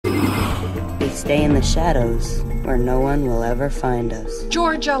stay in the shadows where no one will ever find us.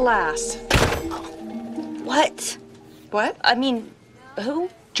 Georgia Lass. What? What? I mean, who?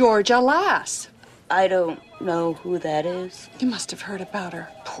 Georgia Lass. I don't know who that is. You must have heard about her.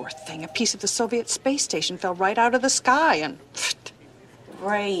 Poor thing. A piece of the Soviet space station fell right out of the sky and...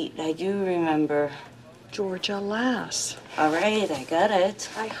 Right, I do remember. Georgia Lass. All right, I got it.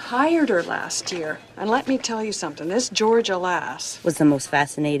 I hired her last year. And let me tell you something. This Georgia Lass... Was the most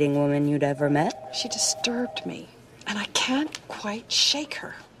fascinating woman you'd ever met? She disturbed me. And I can't quite shake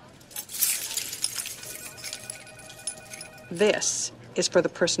her. This is for the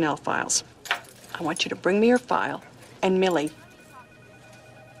personnel files. I want you to bring me your file and Millie.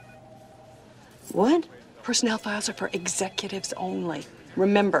 What? Personnel files are for executives only.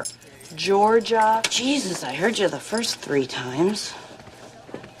 Remember, Georgia... Jesus, I heard you the first 3 times.